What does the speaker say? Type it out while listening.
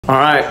All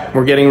right,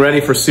 we're getting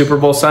ready for Super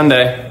Bowl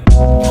Sunday.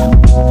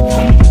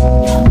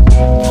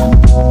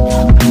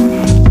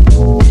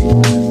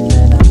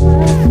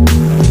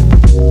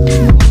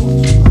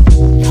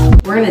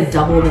 We're gonna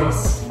double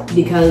this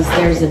because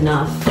there's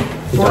enough.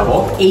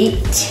 Double?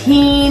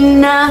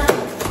 18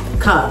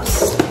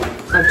 cups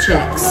of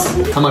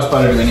Chex. How much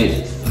butter do we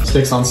need?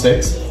 6 on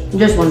 6?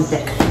 Just one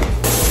thick.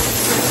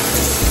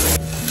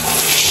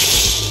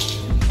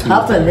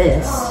 Cup of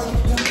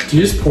this. Do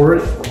you just pour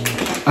it?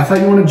 I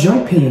thought you wanted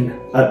junk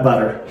peanut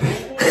butter.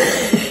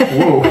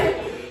 Whoa.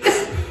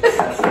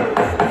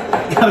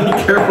 Gotta be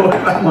careful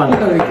with that one.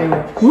 Gotta be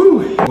careful.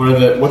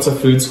 Woo. What's a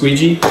food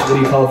squeegee? What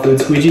do you call a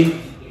food squeegee?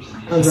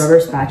 A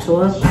rubber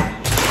spatula.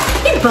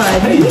 Hey,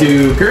 bud. Hey,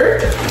 Duker.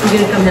 You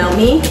gonna come help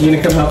me? You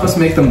gonna come help us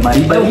make the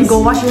Muddy Buddies? Go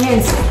wash your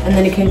hands, and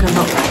then you can come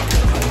help.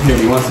 Here,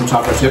 you want some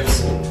chocolate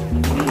chips?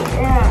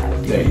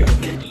 Yeah. There you go.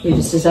 You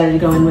just decided to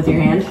go in with your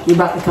hand? You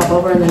brought the cup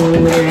over and then went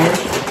in with your hand?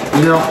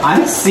 You know,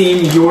 I've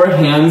seen your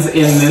hands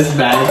in this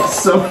bag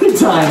so many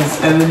times,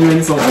 and then you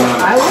insult me on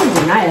it. I won't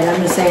deny it. I'm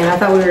just saying. I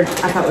thought we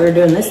were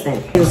doing this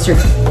thing. It's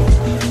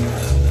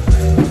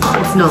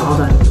not all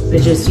done.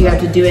 It's just you have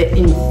to do it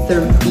in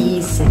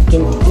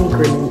 30-second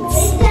increments.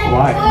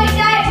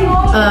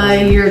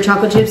 Why? Your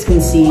chocolate chips can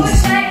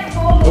seize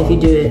if you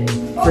do it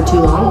for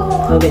too long.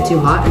 They'll get too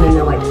hot and then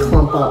they'll like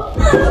clump up.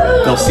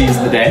 They'll seize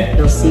the day?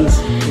 They'll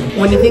seize.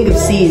 When you think of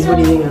seize, what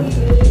do you think of?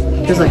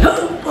 Just like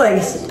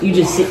you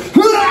just see.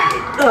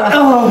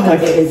 Oh,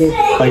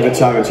 like the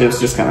chocolate chips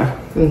just kind of.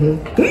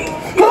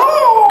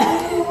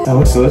 That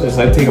looks delicious.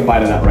 I'd take a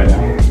bite of that right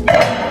now.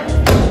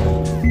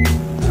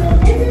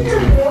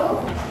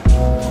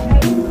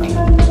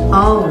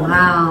 Oh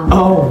wow.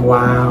 Oh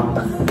wow.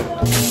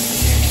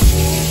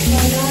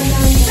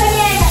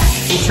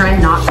 You try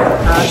not to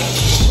touch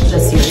the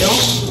cereal.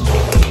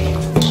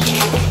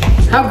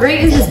 How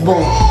great is this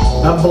bowl?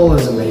 That bowl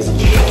is amazing.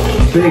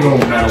 Big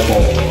old metal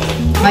bowl.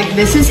 Like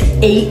this is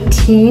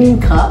 18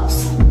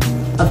 cups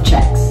of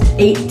Chex.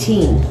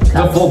 18 cups.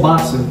 The full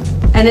box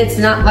of. And it's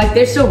not like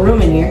there's still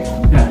room in here.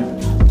 Yeah.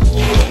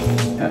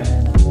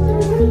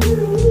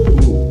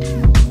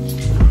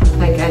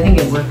 Like I think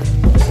it worked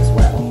just as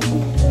well.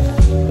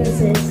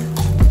 This is.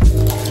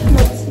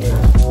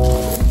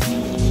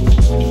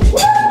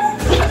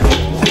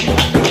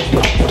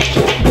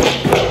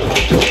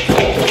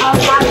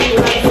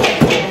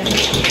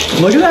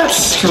 Look at that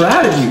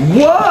strategy.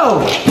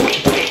 Whoa!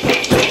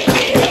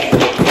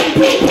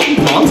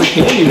 Mom's a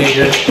candy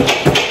maker.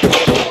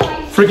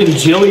 Freaking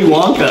Jilly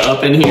Wonka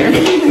up in here.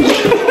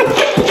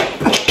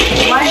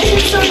 Why is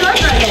it so dark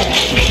right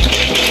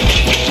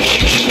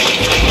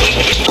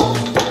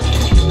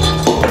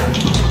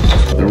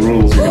The there?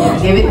 rules are gonna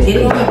Get it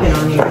heaping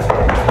on here.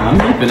 I'm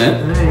keeping it.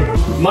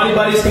 Alright. Money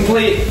Buddies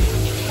complete.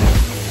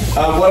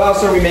 What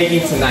else are we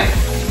making tonight?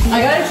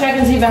 I gotta check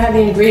and see if I have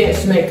the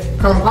ingredients to make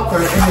caramel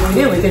popcorn. And if we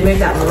do, we can make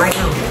that one right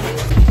now.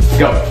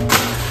 Go.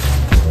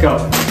 Go.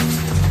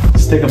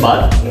 Stick a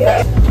butt.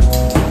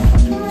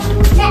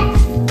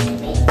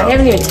 I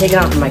haven't even taken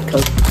off my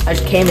coat. I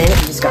just came in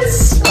and just got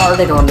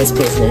started on this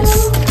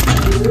business.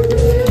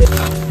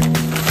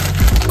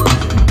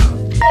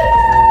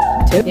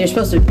 Two. You're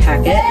supposed to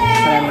pack it,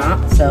 but I'm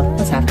not, so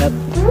let's half cup.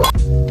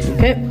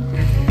 Okay.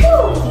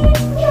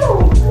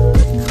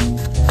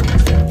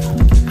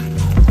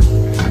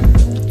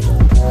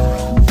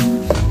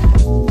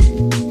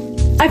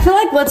 I feel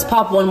like let's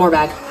pop one more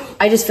bag.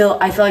 I feel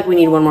like we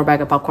need one more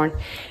bag of popcorn.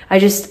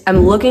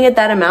 I'm looking at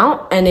that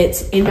amount and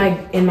it's in my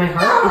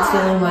heart,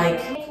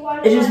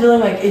 it's just feeling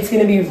like it's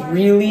gonna be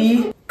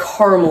really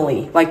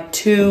caramely,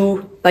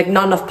 like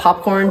not enough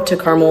popcorn to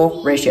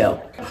caramel ratio.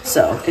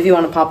 So if you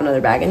want to pop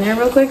another bag in there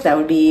real quick, that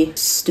would be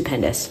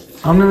stupendous.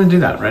 I'm gonna do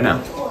that right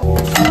now.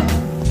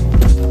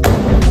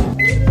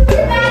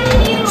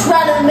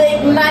 Try to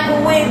make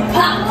microwave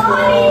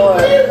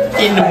popcorn.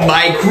 In the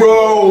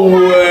microwave.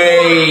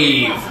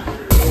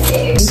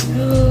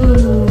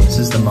 This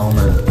is the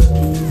moment.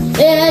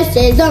 This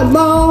is a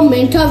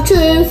moment of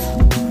truth.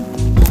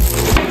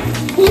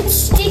 It's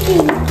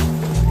sticking.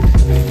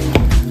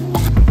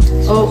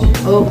 Oh.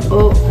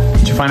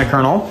 Did you find a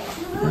kernel?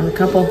 A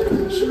couple.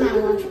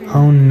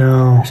 Oh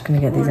no. Just gonna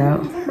get these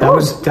out. That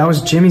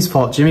was Jimmy's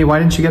fault. Jimmy, why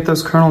didn't you get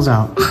those kernels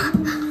out? It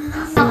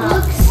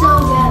looks so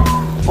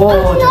good.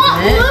 Oh,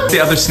 doesn't it? What's the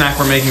other snack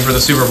we're making for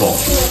the Super Bowl?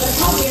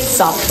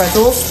 Soft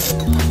pretzels.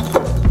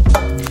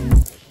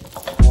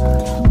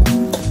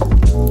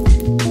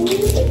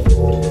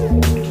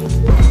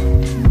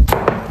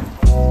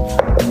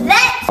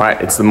 All right,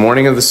 it's the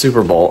morning of the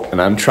Super Bowl,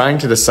 and I'm trying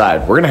to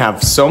decide. We're gonna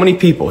have so many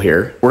people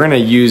here. We're gonna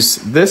use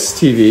this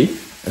TV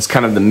as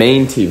kind of the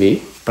main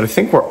TV, but I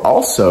think we're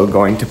also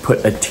going to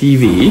put a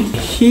TV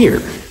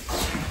here.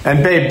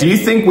 And babe, do you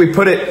think we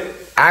put it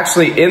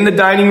actually in the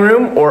dining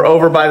room or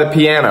over by the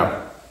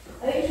piano?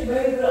 I think you should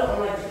maybe put it on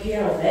like the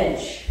piano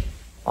bench.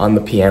 On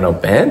the piano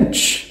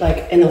bench?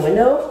 Like in the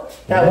window.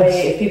 That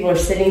way if people are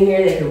sitting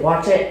here, they could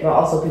watch it, but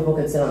also people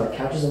could sit on the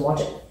couches and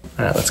watch it.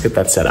 All right, let's get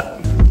that set up.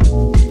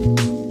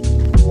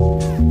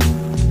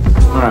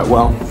 All right,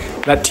 well,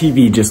 That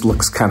TV just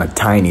looks kind of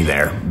tiny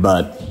there,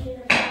 but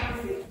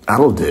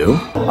that'll do.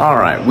 All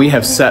right, we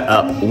have set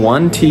up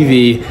one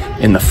TV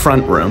in the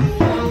front room,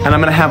 and I'm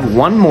gonna have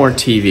one more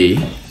TV,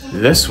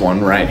 this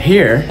one right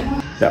here,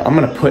 that I'm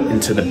gonna put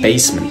into the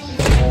basement.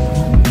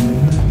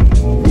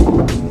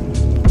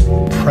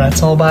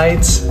 Pretzel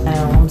bites. I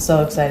know, I'm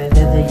so excited.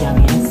 They're the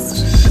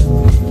yummiest.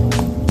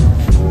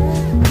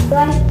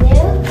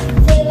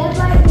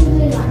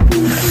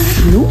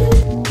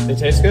 They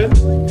taste good?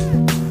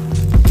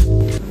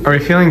 Are we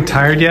feeling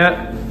tired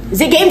yet? Is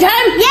it game time?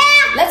 Yeah!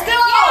 Let's go!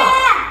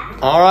 Yeah!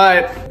 All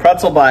right,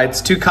 pretzel bites,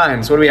 two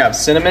kinds. What do we have?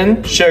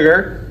 Cinnamon,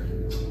 sugar,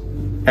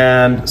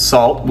 and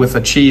salt with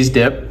a cheese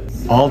dip.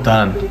 All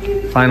done,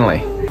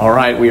 finally. All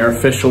right, we are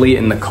officially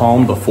in the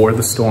calm before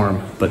the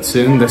storm, but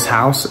soon this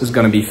house is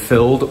gonna be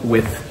filled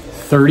with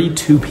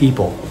 32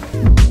 people.